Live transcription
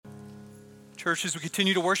Church, as we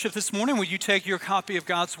continue to worship this morning, will you take your copy of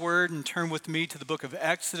God's Word and turn with me to the book of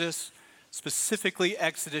Exodus, specifically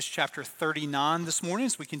Exodus chapter 39 this morning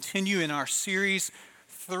as we continue in our series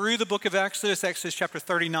through the book of Exodus. Exodus chapter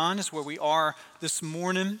 39 is where we are this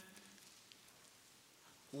morning.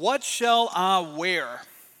 What shall I wear?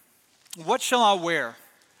 What shall I wear?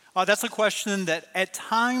 That's a question that at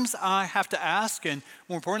times I have to ask, and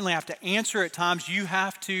more importantly, I have to answer. At times you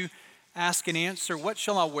have to ask and answer, what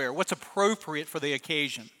shall I wear? What's appropriate for the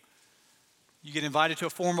occasion? You get invited to a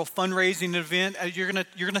formal fundraising event, you're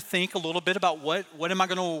gonna think a little bit about what am I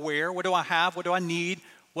gonna wear? What do I have? What do I need?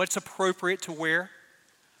 What's appropriate to wear?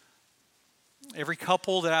 Every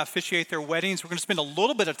couple that I officiate their weddings, we're gonna spend a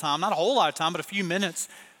little bit of time, not a whole lot of time, but a few minutes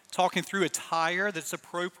talking through attire that's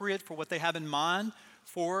appropriate for what they have in mind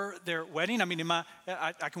for their wedding. I mean,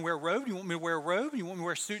 I can wear a robe. You want me to wear a robe? You want me to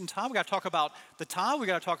wear a suit and tie? We got to talk about the tie. We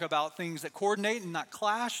got to talk about things that coordinate and not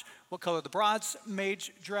clash. What color the bridesmaid's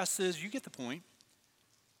dress is. You get the point.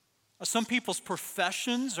 Some people's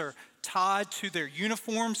professions are tied to their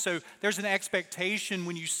uniform, so there's an expectation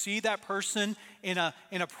when you see that person in a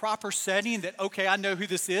proper setting that, okay, I know who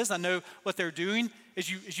this is. I know what they're doing. As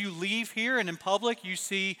you leave here and in public, you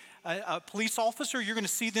see a police officer, you're going to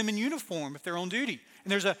see them in uniform if they're on duty.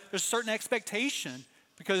 And there's a certain expectation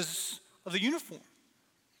because of the uniform.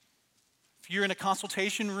 If you're in a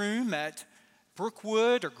consultation room at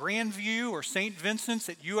Brookwood or Grandview or St. Vincent's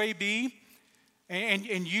at UAB,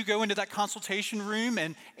 and you go into that consultation room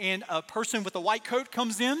and a person with a white coat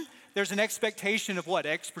comes in, there's an expectation of what?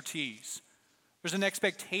 Expertise. There's an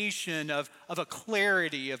expectation of a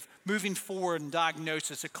clarity of moving forward in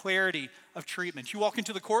diagnosis, a clarity of treatment. You walk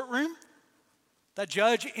into the courtroom, that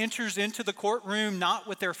judge enters into the courtroom not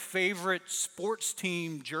with their favorite sports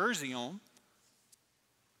team jersey on.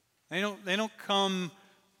 They don't come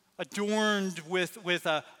adorned with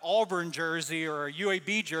a Auburn jersey or a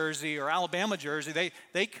UAB jersey or Alabama jersey.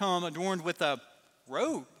 They come adorned with a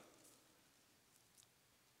robe,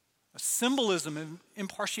 a symbolism of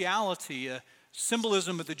impartiality, a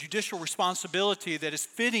symbolism of the judicial responsibility that is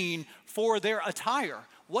fitting for their attire.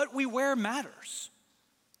 What we wear matters.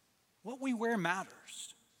 What we wear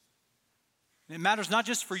matters. And it matters not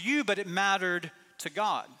just for you, but it mattered to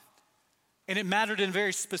God. And it mattered in a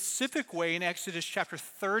very specific way in Exodus chapter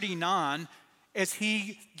 39 as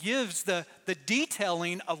he gives the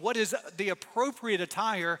detailing of what is the appropriate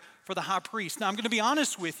attire for the high priest. Now, I'm going to be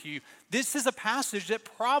honest with you. This is a passage that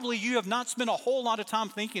probably you have not spent a whole lot of time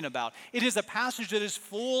thinking about. It is a passage that is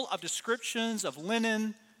full of descriptions of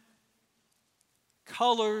linen,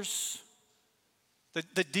 colors.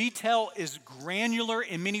 The detail is granular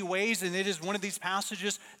in many ways, and it is one of these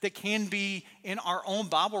passages that can be, in our own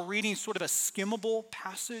Bible reading, sort of a skimmable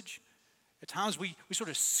passage. At times we sort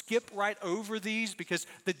of skip right over these because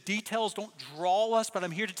the details don't draw us, but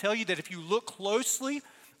I'm here to tell you that if you look closely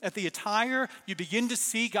at the attire, you begin to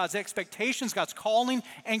see God's expectations, God's calling,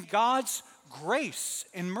 and God's grace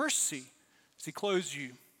and mercy as he clothes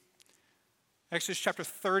you. Exodus chapter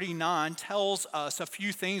 39 tells us a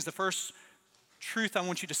few things. The first truth I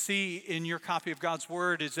want you to see in your copy of God's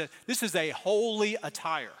Word is that this is a holy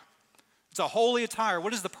attire. It's a holy attire.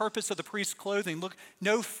 What is the purpose of the priest's clothing? Look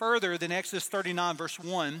no further than Exodus 39, verse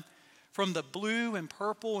 1. From the blue and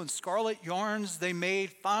purple and scarlet yarns, they made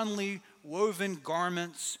finely woven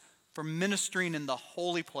garments for ministering in the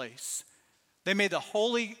holy place. They made the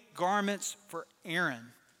holy garments for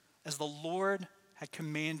Aaron, as the Lord had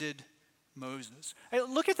commanded Moses. Hey,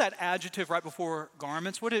 look at that adjective right before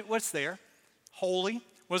garments. What's there? Holy.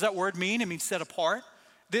 What does that word mean? It means set apart.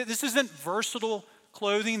 This isn't versatile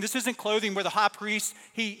clothing. This isn't clothing where the high priest,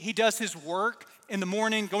 he does his work in the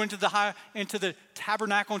morning, go into the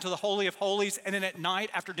tabernacle, into the Holy of Holies, and then at night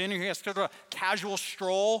after dinner, he has sort of a casual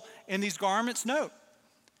stroll in these garments. No.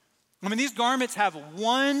 I mean, these garments have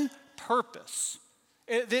one purpose.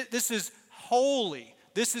 This is holy.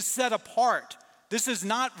 This is set apart. This is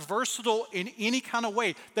not versatile in any kind of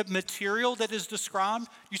way. The material that is described,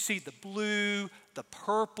 you see the blue, the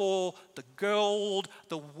purple, the gold,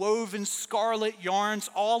 the woven scarlet yarns,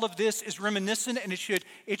 all of this is reminiscent, and it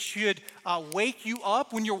should wake you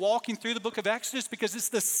up when you're walking through the book of Exodus because it's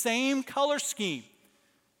the same color scheme,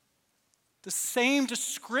 the same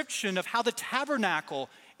description of how the tabernacle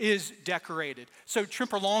is decorated. So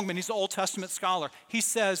Tremper Longman, he's an Old Testament scholar, he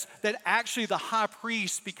says that actually the high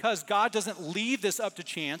priest, because God doesn't leave this up to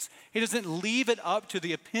chance, he doesn't leave it up to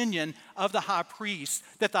the opinion of the high priest,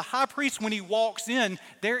 that the high priest, when he walks in,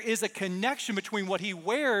 there is a connection between what he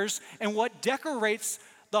wears and what decorates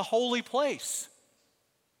the holy place.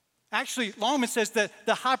 Actually, Longman says that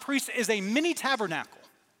the high priest is a mini tabernacle.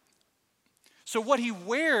 So what he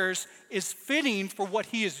wears is fitting for what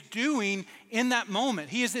he is doing in that moment.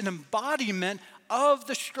 He is an embodiment of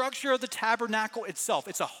the structure of the tabernacle itself.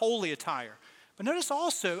 It's a holy attire. But notice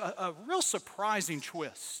also a real surprising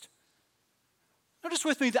twist. Notice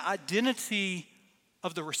with me the identity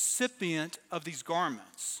of the recipient of these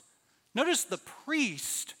garments. Notice the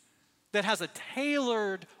priest that has a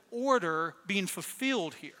tailored order being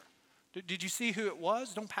fulfilled here. Did you see who it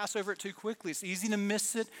was? Don't pass over it too quickly. It's easy to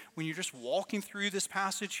miss it when you're just walking through this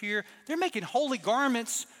passage here. They're making holy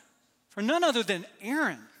garments for none other than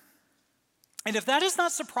Aaron. And if that is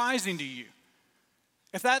not surprising to you,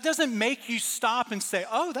 if that doesn't make you stop and say,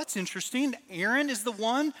 oh, that's interesting, Aaron is the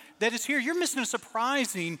one that is here, you're missing a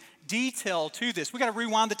surprising detail to this. We got to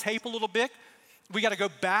rewind the tape a little bit. We got to go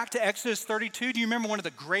back to Exodus 32. Do you remember one of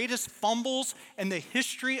the greatest fumbles in the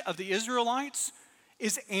history of the Israelites?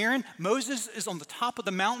 Is Aaron. Moses is on the top of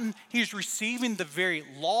the mountain. He is receiving the very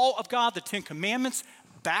law of God, the 10 Commandments,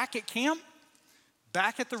 back at camp,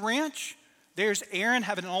 back at the ranch. There's Aaron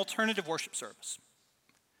having an alternative worship service.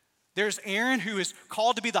 There's Aaron who is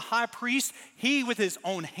called to be the high priest. He, with his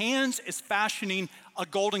own hands, is fashioning a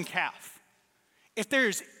golden calf. If there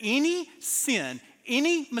is any sin,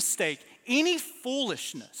 any mistake, any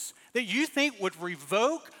foolishness that you think would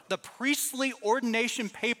revoke the priestly ordination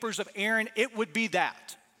papers of Aaron, it would be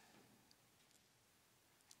that.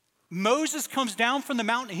 Moses comes down from the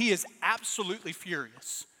mountain and he is absolutely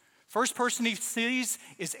furious. First person he sees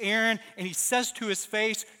is Aaron, and he says to his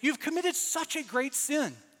face, "You've committed such a great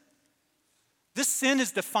sin. This sin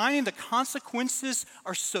is defining. The consequences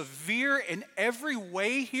are severe in every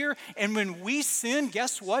way here. And when we sin,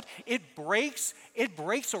 guess what? It breaks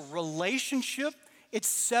a relationship. It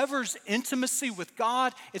severs intimacy with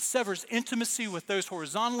God. It severs intimacy with those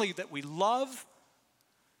horizontally that we love.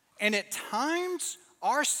 And at times,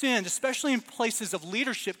 our sin, especially in places of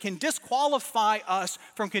leadership, can disqualify us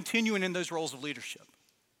from continuing in those roles of leadership.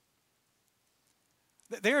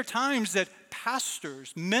 There are times that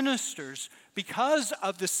pastors, ministers, because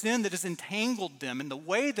of the sin that has entangled them and the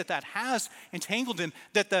way that that has entangled them,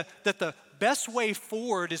 that the best way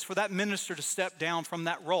forward is for that minister to step down from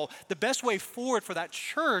that role. The best way forward for that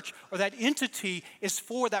church or that entity is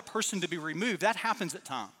for that person to be removed. That happens at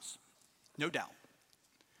times, no doubt.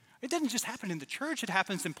 It doesn't just happen in the church. It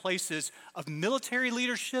happens in places of military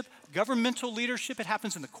leadership, governmental leadership. It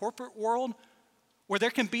happens in the corporate world, where there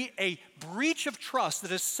can be a breach of trust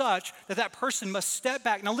that is such that that person must step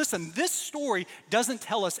back. Now listen, this story doesn't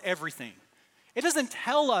tell us everything. It doesn't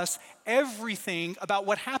tell us everything about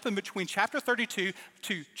what happened between chapter 32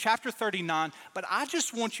 to chapter 39, but I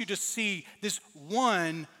just want you to see this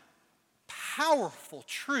one powerful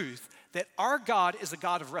truth that our God is a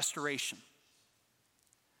God of restoration.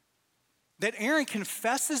 That Aaron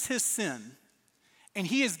confesses his sin and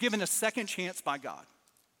he is given a second chance by God.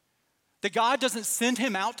 That God doesn't send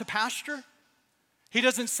him out to pasture. He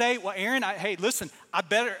doesn't say, well, Aaron, hey, listen,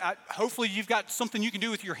 hopefully you've got something you can do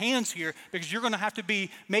with your hands here because you're going to have to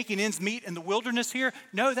be making ends meet in the wilderness here.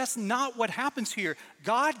 No, that's not what happens here.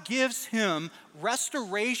 God gives him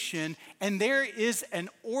restoration, and there is an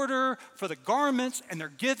order for the garments, and they're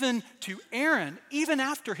given to Aaron even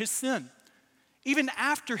after his sin, even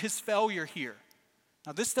after his failure here.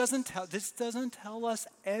 Now, this doesn't tell us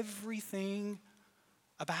everything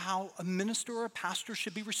about how a minister or a pastor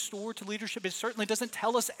should be restored to leadership. It certainly doesn't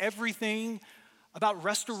tell us everything about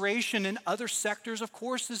restoration in other sectors. Of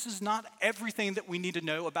course, this is not everything that we need to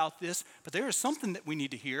know about this, but there is something that we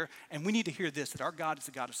need to hear, and we need to hear this, that our God is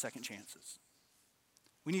a God of second chances.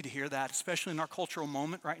 We need to hear that, especially in our cultural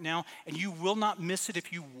moment right now, and you will not miss it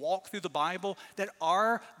if you walk through the Bible, that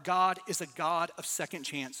our God is a God of second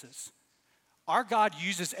chances. Our God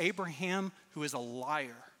uses Abraham, who is a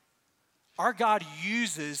liar. Our God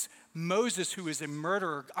uses Moses, who is a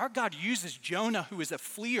murderer. Our God uses Jonah, who is a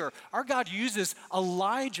fleer. Our God uses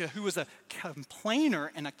Elijah, who is a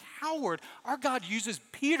complainer and a coward. Our God uses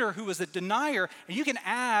Peter, who is a denier. And you can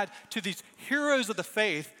add to these heroes of the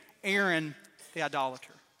faith, Aaron, the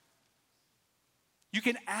idolater. You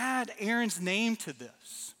can add Aaron's name to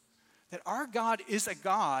this, that our God is a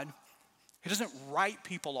God who doesn't write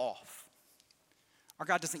people off. Our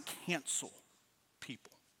God doesn't cancel people.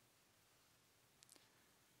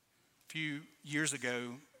 A few years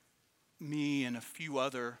ago, me and a few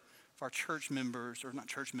other of our church members, or not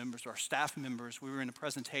church members, our staff members, we were in a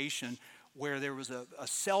presentation where there was a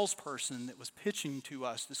salesperson that was pitching to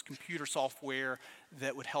us this computer software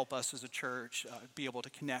that would help us as a church be able to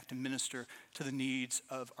connect and minister to the needs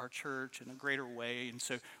of our church in a greater way. And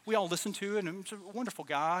so we all listened to it, and he's a wonderful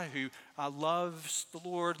guy who loves the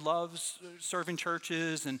Lord, loves serving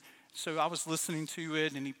churches, and so I was listening to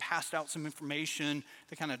it, and he passed out some information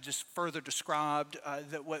that kind of just further described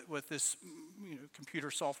that what this computer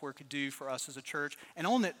software could do for us as a church. And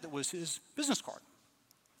on it was his business card.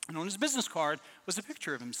 And on his business card was a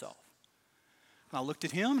picture of himself. And I looked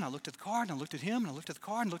at him, and I looked at the card, and I looked at him, and I looked at the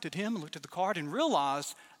card, and looked at him, and looked at the card, and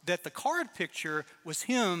realized that the card picture was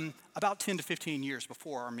him about 10 to 15 years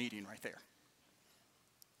before our meeting right there.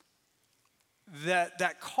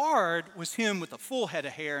 That card was him with a full head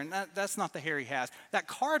of hair, and that's not the hair he has. That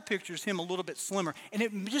card picture is him a little bit slimmer, and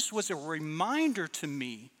it just was a reminder to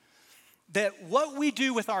me that what we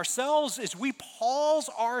do with ourselves is we pause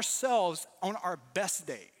ourselves on our best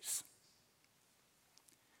days.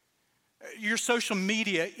 Your social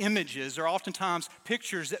media images are oftentimes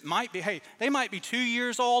pictures that might be, they might be 2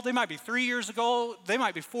 years old, they might be 3 years ago, they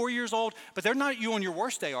might be 4 years old, but they're not you on your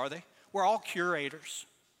worst day, are they? We're all curators.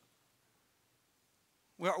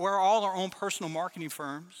 We're all our own personal marketing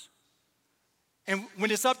firms. And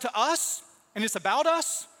when it's up to us and it's about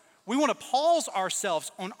us, we want to pause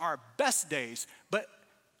ourselves on our best days. But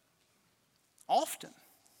often,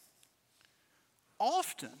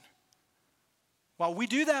 while we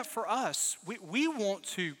do that for us, we want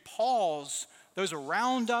to pause those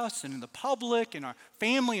around us and in the public and our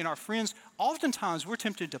family and our friends. Oftentimes, we're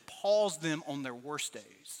tempted to pause them on their worst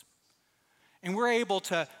days. And we're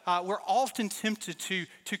often tempted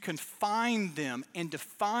to confine them and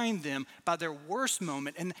define them by their worst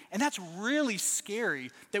moment. And that's really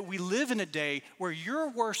scary, that we live in a day where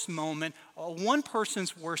your worst moment, one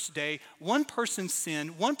person's worst day, one person's sin,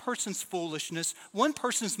 one person's foolishness, one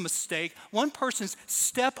person's mistake, one person's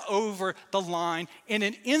step over the line in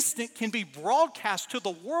an instant can be broadcast to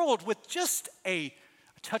the world with just a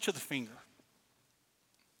touch of the finger.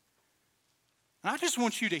 And I just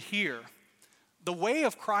want you to hear, the way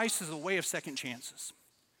of Christ is the way of second chances.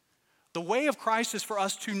 The way of Christ is for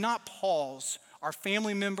us to not pause our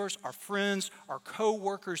family members, our friends, our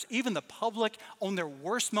co-workers, even the public on their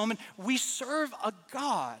worst moment. We serve a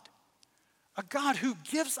God who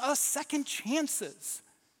gives us second chances.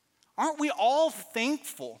 Aren't we all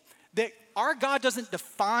thankful that our God doesn't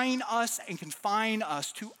define us and confine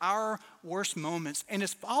us to our worst moments? And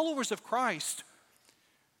as followers of Christ,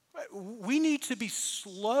 we need to be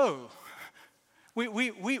slow.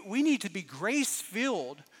 We need to be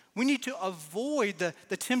grace-filled. We need to avoid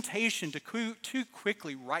the temptation to too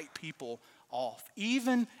quickly write people off.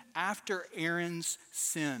 Even after Aaron's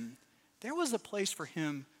sin, there was a place for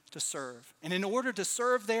him to serve. And in order to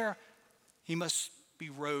serve there, he must be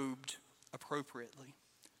robed appropriately.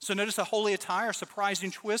 So notice a holy attire,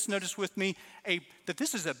 surprising twist. Notice with me that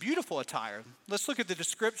this is a beautiful attire. Let's look at the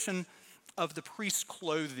description of the priest's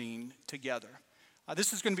clothing together.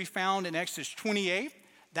 This is going to be found in Exodus 28.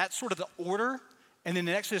 That's sort of the order. And then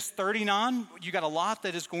in Exodus 39, you got a lot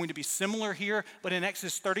that is going to be similar here. But in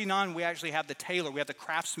Exodus 39, we actually have the tailor. We have the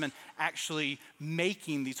craftsman actually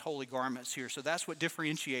making these holy garments here. So that's what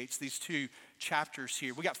differentiates these two chapters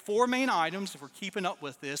here. We got 4 main items if we're keeping up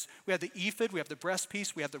with this. We have the ephod, we have the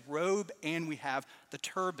breastpiece, we have the robe, and we have the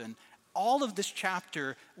turban. All of this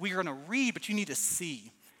chapter we are going to read, but you need to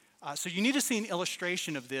see. So you need to see an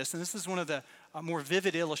illustration of this, and this is one of the more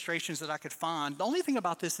vivid illustrations that I could find. The only thing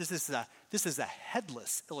about this is this is a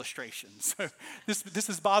headless illustration. So this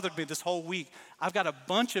has bothered me this whole week. I've got a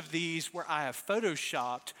bunch of these where I have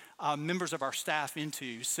photoshopped members of our staff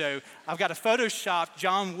into. So I've got a photoshopped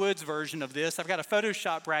John Woods version of this. I've got a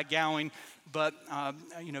photoshopped Brad Gowing, but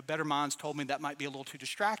better minds told me that might be a little too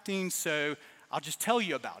distracting. So I'll just tell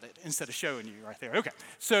you about it instead of showing you right there. Okay,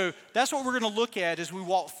 so that's what we're going to look at as we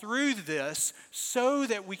walk through this so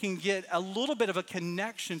that we can get a little bit of a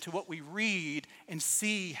connection to what we read and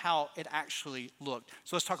see how it actually looked.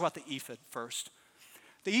 So let's talk about the ephod first.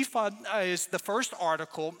 The ephod is the first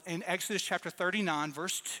article in Exodus chapter 39,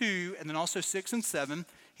 verse 2, and then also 6 and 7.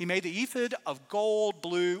 He made the ephod of gold,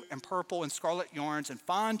 blue, and purple, and scarlet yarns, and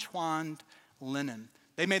fine twined linen.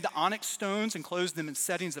 They made the onyx stones and closed them in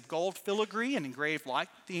settings of gold filigree and engraved like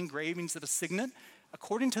the engravings of a signet,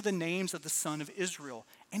 according to the names of the son of Israel.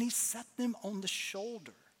 And he set them on the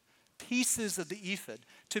shoulder, pieces of the ephod,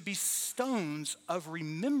 to be stones of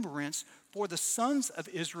remembrance for the sons of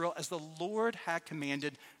Israel, as the Lord had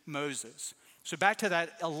commanded Moses. So back to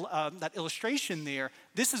that illustration there,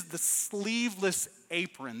 this is the sleeveless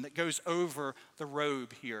apron that goes over the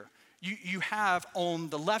robe here. You have on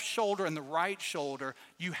the left shoulder and the right shoulder,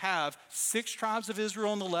 you have 6 tribes of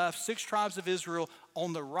Israel on the left, 6 tribes of Israel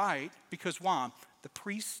on the right, because why? The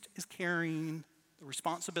priest is carrying the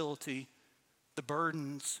responsibility, the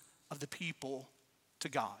burdens of the people to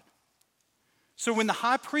God. So when the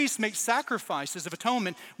high priest makes sacrifices of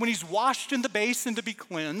atonement, when he's washed in the basin to be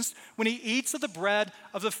cleansed, when he eats of the bread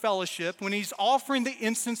of the fellowship, when he's offering the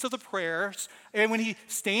incense of the prayers, and when he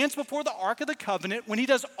stands before the Ark of the Covenant, when he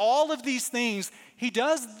does all of these things, he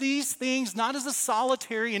does these things not as a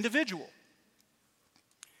solitary individual.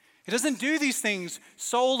 He doesn't do these things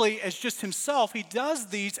solely as just himself. He does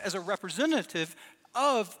these as a representative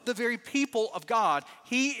of the very people of God.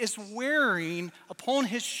 He is wearing upon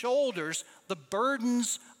his shoulders the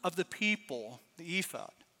burdens of the people, the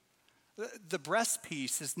ephod. The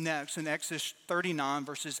breastpiece is next in Exodus 39,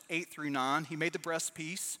 verses 8 through 9. He made the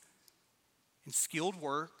breastpiece in skilled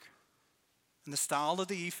work in the style of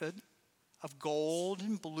the ephod, of gold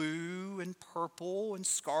and blue and purple and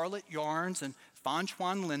scarlet yarns and fine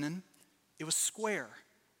twined linen. It was square.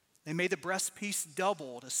 They made the breastpiece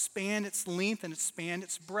double to span its length and it span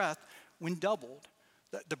its breadth when doubled.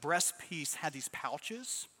 The breastpiece had these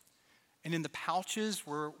pouches, and in the pouches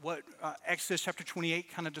were what Exodus chapter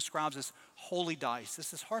 28 kind of describes as holy dice.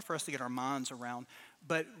 This is hard for us to get our minds around,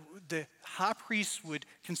 but the high priest would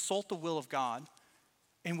consult the will of God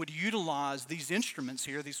and would utilize these instruments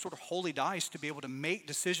here, these sort of holy dice, to be able to make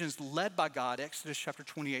decisions led by God. Exodus chapter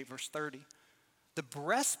 28, verse 30. The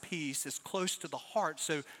breastpiece is close to the heart,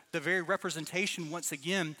 so the very representation, once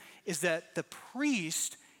again, is that the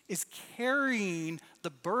priest is carrying the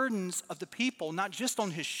burdens of the people, not just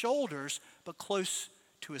on his shoulders, but close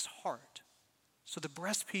to his heart. So the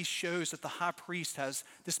breastpiece shows that the high priest has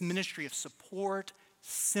this ministry of support,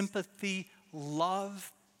 sympathy,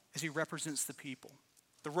 love, as he represents the people.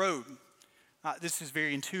 The robe. This is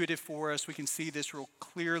very intuitive for us. We can see this real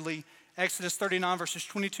clearly. Exodus 39, verses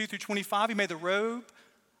 22 through 25, he made the robe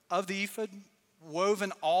of the ephod,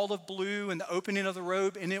 woven olive blue, and the opening of the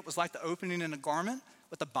robe in it was like the opening in a garment,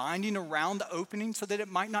 with the binding around the opening so that it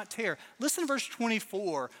might not tear. Listen to verse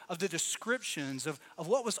 24 of the descriptions of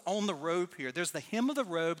what was on the robe here. There's the hem of the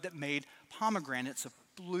robe that made pomegranates of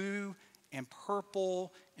blue and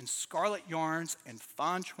purple and scarlet yarns and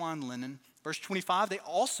fine twined linen. Verse 25, they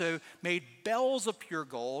also made bells of pure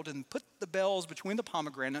gold and put the bells between the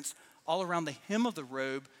pomegranates all around the hem of the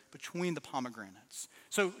robe between the pomegranates.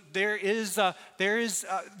 So there is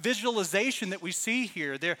visualization that we see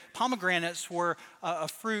here. Pomegranates were a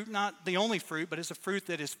fruit, not the only fruit, but it's a fruit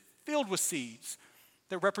that is filled with seeds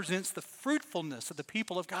that represents the fruitfulness of the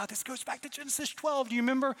people of God. This goes back to Genesis 12. Do you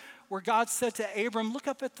remember where God said to Abram, look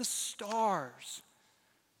up at the stars.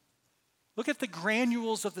 Look at the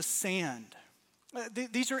granules of the sand.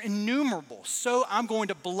 These are innumerable. So I'm going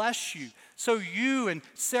to bless you. So you and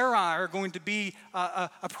Sarai are going to be a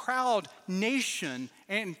proud nation.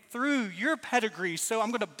 And through your pedigree, so I'm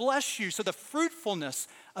going to bless you. So the fruitfulness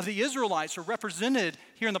of the Israelites are represented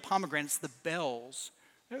here in the pomegranates, the bells.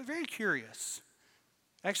 They're very curious.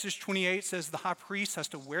 Exodus 28 says the high priest has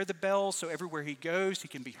to wear the bells so everywhere he goes, he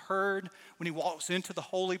can be heard. When he walks into the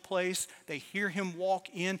holy place, they hear him walk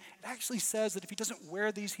in. It actually says that if he doesn't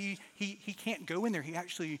wear these, he can't go in there. He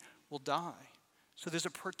actually will die. So there's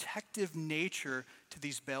a protective nature to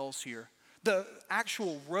these bells here. The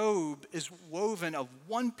actual robe is woven of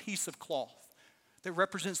one piece of cloth that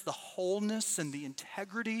represents the wholeness and the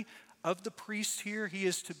integrity of the priest here. He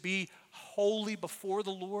is to be holy before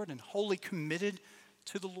the Lord and wholly committed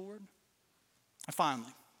to the Lord. And finally,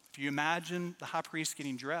 if you imagine the high priest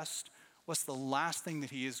getting dressed, what's the last thing that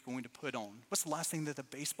he is going to put on? What's the last thing that the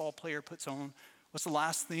baseball player puts on? What's the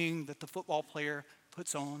last thing that the football player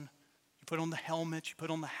puts on? You put on the helmet, you put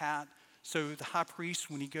on the hat. So the high priest,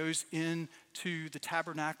 when he goes into the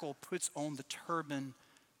tabernacle, puts on the turban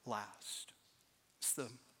last. It's the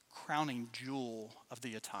crowning jewel of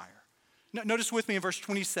the attire. Notice with me in verse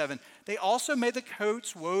 27, they also made the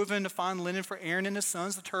coats woven of fine linen for Aaron and his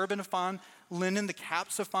sons, the turban of fine linen, the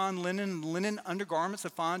caps of fine linen, and linen undergarments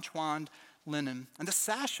of fine twined linen, and the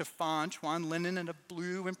sash of fine twined linen and of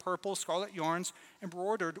blue and purple scarlet yarns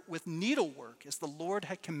embroidered with needlework as the Lord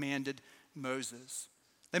had commanded Moses.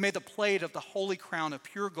 They made the plate of the holy crown of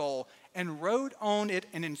pure gold and wrote on it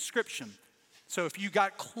an inscription. So if you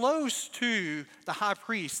got close to the high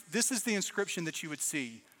priest, this is the inscription that you would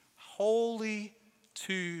see. Holy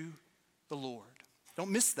to the Lord. Don't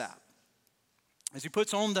miss that. As he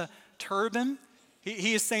puts on the turban,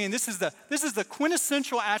 he is saying this is the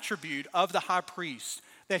quintessential attribute of the high priest,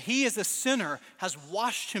 that he as a sinner has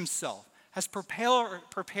washed himself, has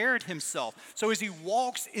prepared himself. So as he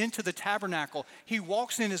walks into the tabernacle, he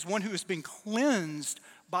walks in as one who has been cleansed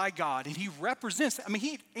by God. And he represents,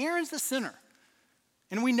 Aaron's the sinner.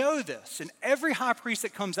 And we know this. And every high priest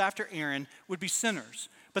that comes after Aaron would be sinners.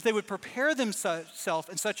 But they would prepare themselves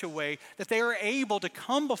in such a way that they are able to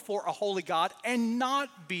come before a holy God and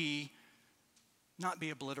not be not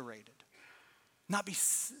be obliterated, not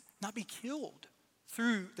be killed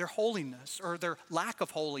through their holiness or their lack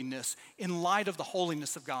of holiness in light of the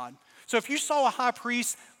holiness of God. So if you saw a high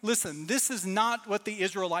priest, listen, this is not what the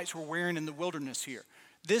Israelites were wearing in the wilderness here.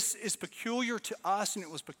 This is peculiar to us, and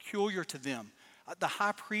it was peculiar to them. The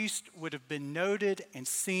high priest would have been noted and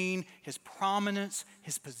seen, his prominence,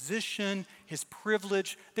 his position, his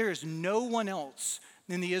privilege. There is no one else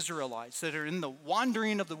than the Israelites that are in the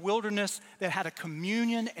wandering of the wilderness that had a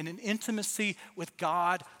communion and an intimacy with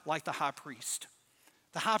God like the high priest.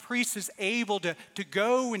 The high priest is able to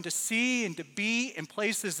go and to see and to be in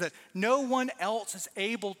places that no one else is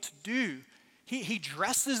able to do. He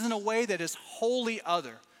dresses in a way that is wholly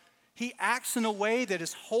other. He acts in a way that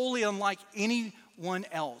is wholly unlike anyone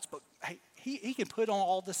else. But hey, he can put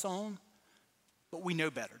all this on, but we know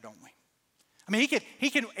better, don't we? I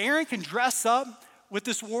mean, Aaron can dress up with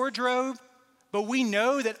this wardrobe, but we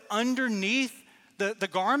know that underneath the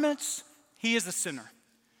garments, he is a sinner.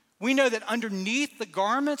 We know that underneath the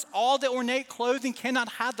garments, all the ornate clothing cannot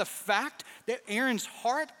hide the fact that Aaron's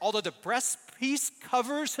heart, although the breastpiece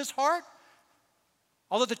covers his heart,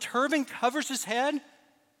 although the turban covers his head,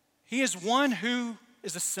 he is one who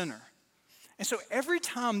is a sinner. And so every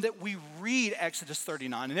time that we read Exodus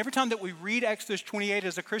 39 and every time that we read Exodus 28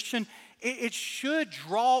 as a Christian, it should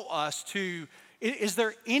draw us to, is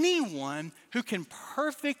there anyone who can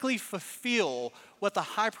perfectly fulfill what the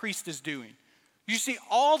high priest is doing? You see,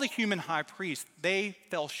 all the human high priests, they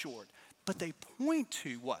fell short. But they point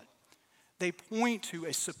to what? They point to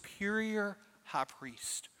a superior high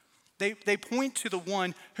priest. They point to the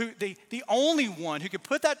one who, the only one who could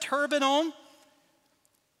put that turban on,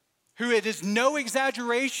 who it is no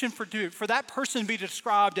exaggeration for that person to be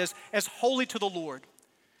described as holy to the Lord.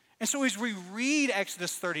 And so as we read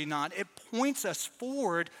Exodus 39, it points us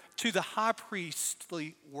forward to the high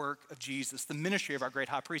priestly work of Jesus, the ministry of our great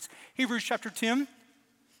high priest. Hebrews chapter 10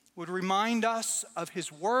 would remind us of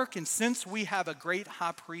his work, and since we have a great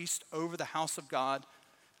high priest over the house of God,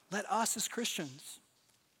 let us as Christians,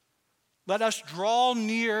 let us draw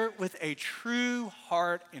near with a true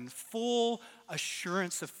heart in full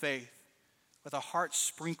assurance of faith, with a heart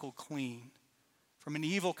sprinkled clean from an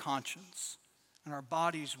evil conscience and our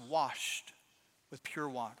bodies washed with pure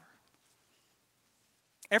water.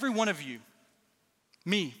 Every one of you,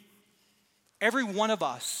 me, every one of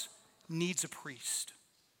us needs a priest.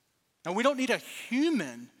 Now, we don't need a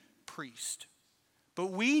human priest,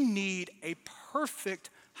 but we need a perfect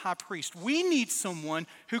high priest. We need someone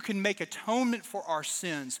who can make atonement for our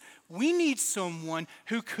sins. We need someone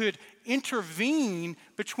who could intervene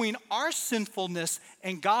between our sinfulness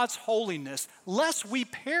and God's holiness, lest we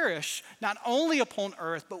perish not only upon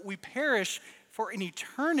earth, but we perish for an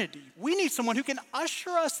eternity. We need someone who can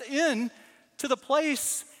usher us in to the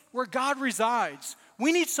place where God resides.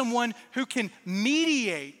 We need someone who can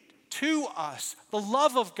mediate to us the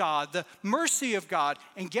love of God, the mercy of God.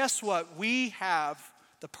 And guess what? We have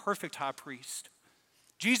the perfect high priest.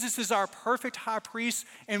 Jesus is our perfect high priest,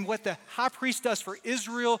 and what the high priest does for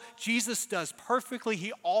Israel, Jesus does perfectly.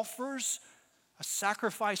 He offers a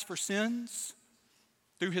sacrifice for sins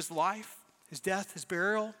through his life, his death, his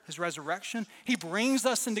burial, his resurrection. He brings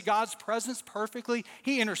us into God's presence perfectly.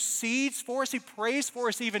 He intercedes for us. He prays for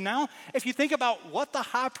us even now. If you think about what the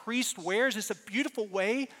high priest wears, it's a beautiful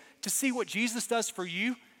way to see what Jesus does for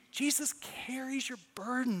you. Jesus carries your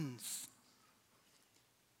burdens.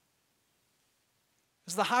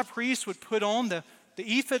 As the high priest would put on the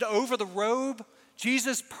ephod over the robe,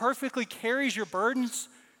 Jesus perfectly carries your burdens.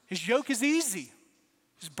 His yoke is easy.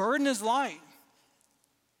 His burden is light.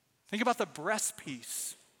 Think about the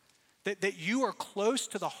breastpiece, that you are close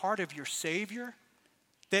to the heart of your Savior,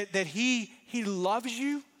 that he loves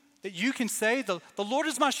you, that you can say, the Lord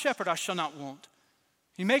is my shepherd, I shall not want.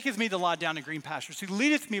 He maketh me to lie down in green pastures. He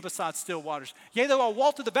leadeth me beside still waters. Yea, though I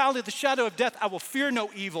walk through the valley of the shadow of death, I will fear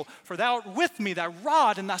no evil, for thou art with me, thy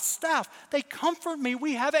rod and thy staff, they comfort me.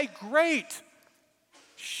 We have a great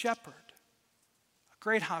shepherd, a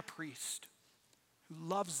great high priest who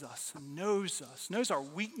loves us and knows our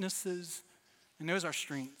weaknesses and knows our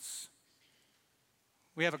strengths.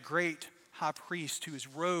 We have a great high priest who is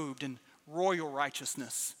robed in royal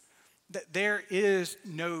righteousness. That there is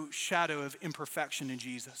no shadow of imperfection in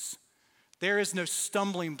Jesus. There is no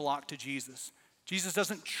stumbling block to Jesus. Jesus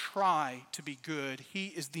doesn't try to be good. He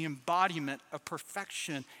is the embodiment of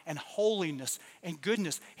perfection and holiness and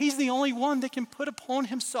goodness. He's the only one that can put upon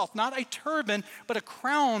himself not a turban, but a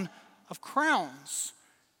crown of crowns.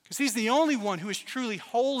 Because he's the only one who is truly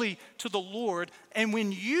holy to the Lord. And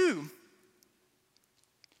when you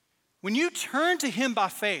turn to him by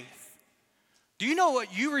faith, do you know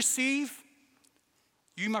what you receive?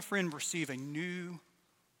 You, my friend, receive a new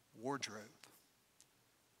wardrobe.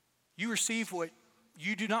 You receive what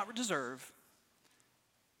you do not deserve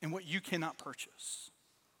and what you cannot purchase.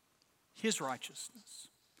 His righteousness,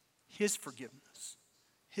 His forgiveness,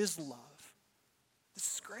 His love.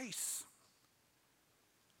 This is grace.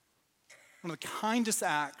 One of the kindest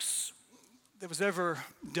acts that was ever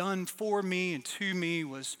done for me and to me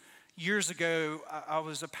was years ago. I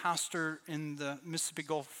was a pastor in the Mississippi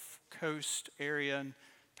Gulf Coast area in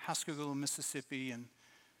Pascagoula, Mississippi, and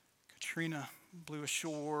Katrina blew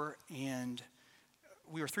ashore, and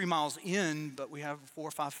we were 3 miles in, but we have 4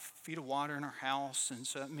 or 5 feet of water in our house, and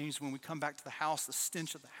so that means when we come back to the house, the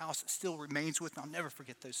stench of the house, it still remains with me. I'll never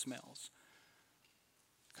forget those smells.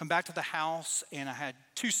 Come back to the house, and I had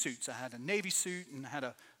 2 suits. I had a navy suit, and I had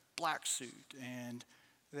a black suit, and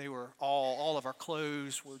they were all of our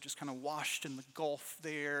clothes were just kind of washed in the Gulf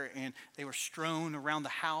there, and they were strewn around the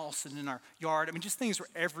house and in our yard. I mean, just things were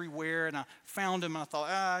everywhere, and I found them, and I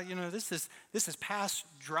thought, this is past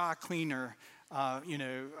dry cleaner.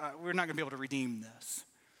 We're not going to be able to redeem this.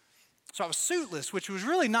 So I was suitless, which was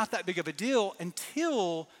really not that big of a deal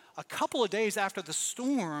until a couple of days after the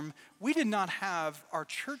storm. We did not have our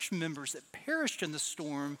church members that perished in the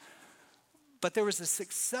storm, but there was a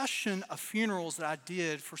succession of funerals that I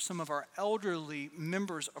did for some of our elderly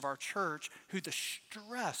members of our church who the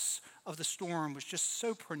stress of the storm was just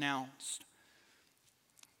so pronounced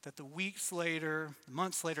that the weeks later, the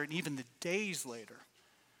months later, and even the days later,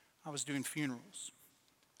 I was doing funerals.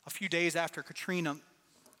 A few days after Katrina,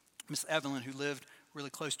 Miss Evelyn, who lived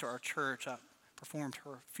really close to our church, I performed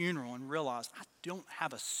her funeral and realized I don't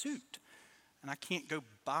have a suit. And I can't go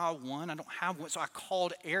buy one. I don't have one. So I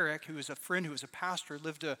called Eric, who was a friend who was a pastor,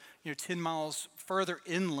 lived 10 miles further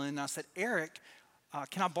inland. I said, Eric,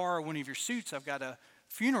 can I borrow one of your suits? I've got a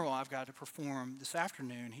funeral I've got to perform this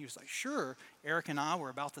afternoon. He was like, sure. Eric and I were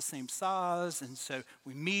about the same size. And so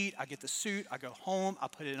we meet. I get the suit. I go home. I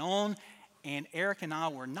put it on. And Eric and I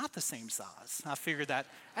were not the same size. I figured that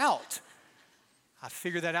out. I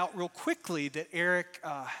figured that out real quickly, that Eric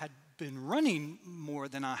had been running more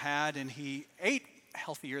than I had, and he ate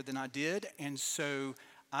healthier than I did, and so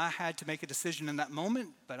I had to make a decision in that moment,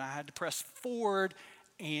 but I had to press forward,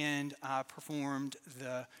 and I performed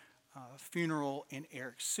the funeral in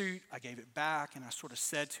Eric's suit. I gave it back, and I sort of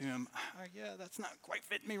said to him, yeah, that's not quite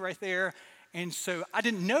fitting me right there. And so I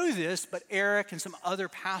didn't know this, but Eric and some other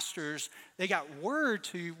pastors, they got word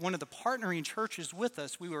to one of the partnering churches with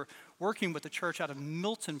us. We were working with a church out of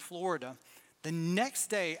Milton, Florida. The next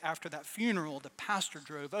day after that funeral, the pastor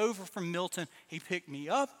drove over from Milton. He picked me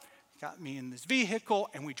up, got me in this vehicle,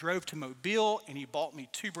 and we drove to Mobile, and he bought me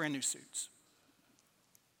 2 brand new suits.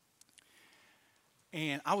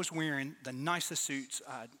 And I was wearing the nicest suits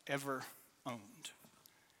I'd ever owned.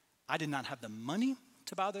 I did not have the money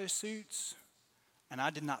to buy those suits, and I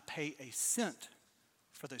did not pay a cent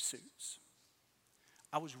for those suits.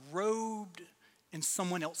 I was robed in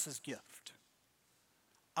someone else's gift.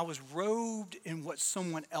 I was robed in what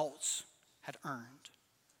someone else had earned.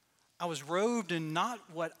 I was robed in not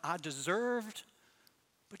what I deserved,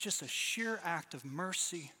 but just a sheer act of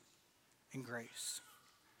mercy and grace.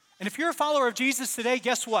 And if you're a follower of Jesus today,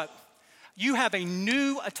 guess what? You have a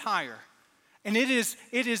new attire. And it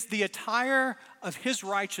is the attire of His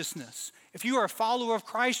righteousness. If you are a follower of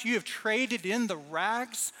Christ, you have traded in the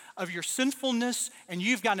rags of your sinfulness, and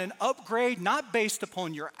you've got an upgrade not based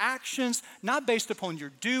upon your actions, not based upon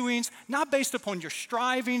your doings, not based upon your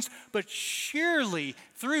strivings, but surely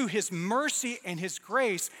through His mercy and His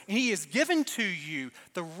grace. And He has given to you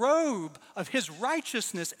the robe of His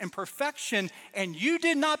righteousness and perfection, and you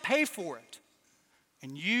did not pay for it.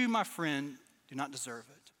 And you, my friend, do not deserve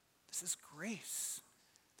it. This is grace,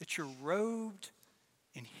 that you're robed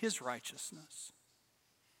in His righteousness.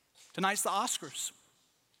 Tonight's the Oscars.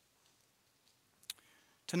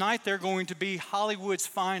 Tonight they're going to be Hollywood's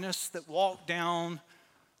finest that walk down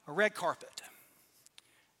a red carpet.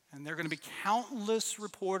 And there are going to be countless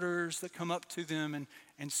reporters that come up to them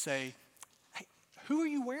and say, hey, who are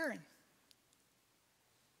you wearing?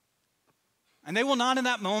 And they will not in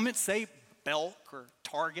that moment say Belk or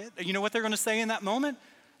Target. You know what they're going to say in that moment?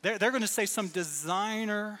 They're going to say some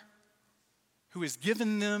designer who has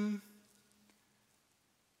given them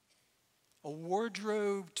a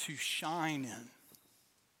wardrobe to shine in.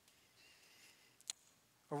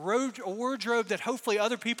 A wardrobe that hopefully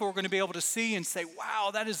other people are going to be able to see and say, wow,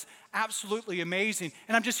 that is absolutely amazing.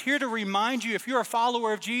 And I'm just here to remind you, if you're a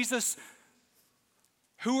follower of Jesus,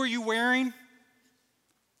 who are you wearing?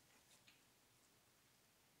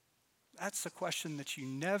 That's a question that you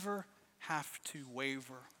never have to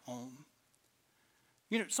waver on.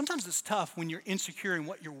 You know, sometimes it's tough when you're insecure in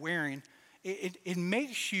what you're wearing. It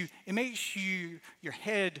makes your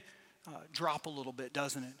head drop a little bit,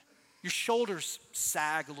 doesn't it? Your shoulders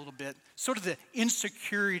sag a little bit. Sort of the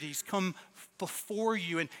insecurities come before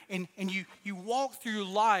you, and you walk through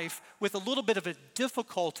life with a little bit of a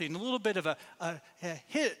difficulty and a little bit of a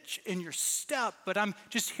hitch in your step. But I'm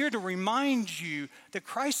just here to remind you that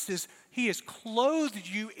He has clothed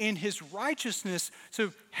you in His righteousness.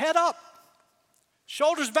 So head up,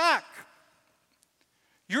 shoulders back.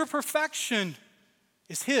 Your perfection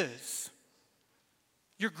is His.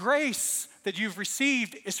 Your grace that you've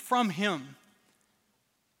received is from Him.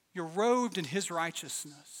 You're robed in His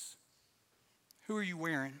righteousness. Who are you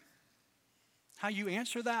wearing? How you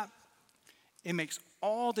answer that, it makes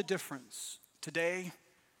all the difference today.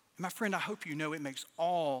 And my friend, I hope you know it makes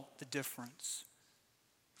all the difference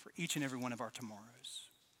for each and every one of our tomorrows.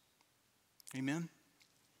 Amen?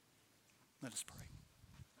 Let us pray.